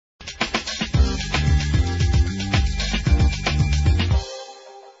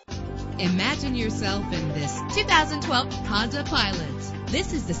Imagine yourself in this 2012 Honda Pilot.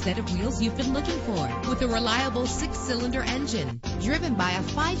 This is the set of wheels you've been looking for, with a reliable 6-cylinder engine driven by a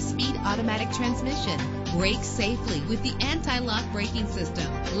 5-speed automatic transmission. Brake safely with the anti-lock braking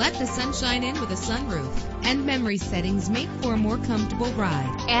system. Let the sunshine in with a sunroof. And memory settings make for a more comfortable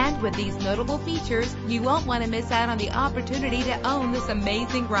ride. And with these notable features, you won't want to miss out on the opportunity to own this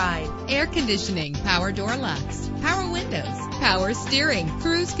amazing ride. Air conditioning, power door locks, power windows, power steering,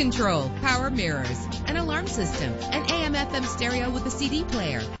 cruise control, power mirrors, an alarm system, an AM/FM stereo with a CD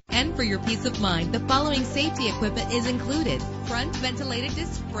player. And for your peace of mind, the following safety equipment is included: front ventilated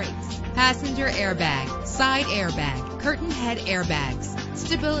disc brakes, passenger airbag, side airbag, curtain head airbags,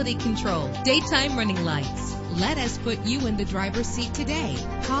 stability control, daytime running lights. Let us put you in the driver's seat today.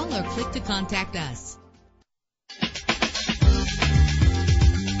 Call or click to contact us.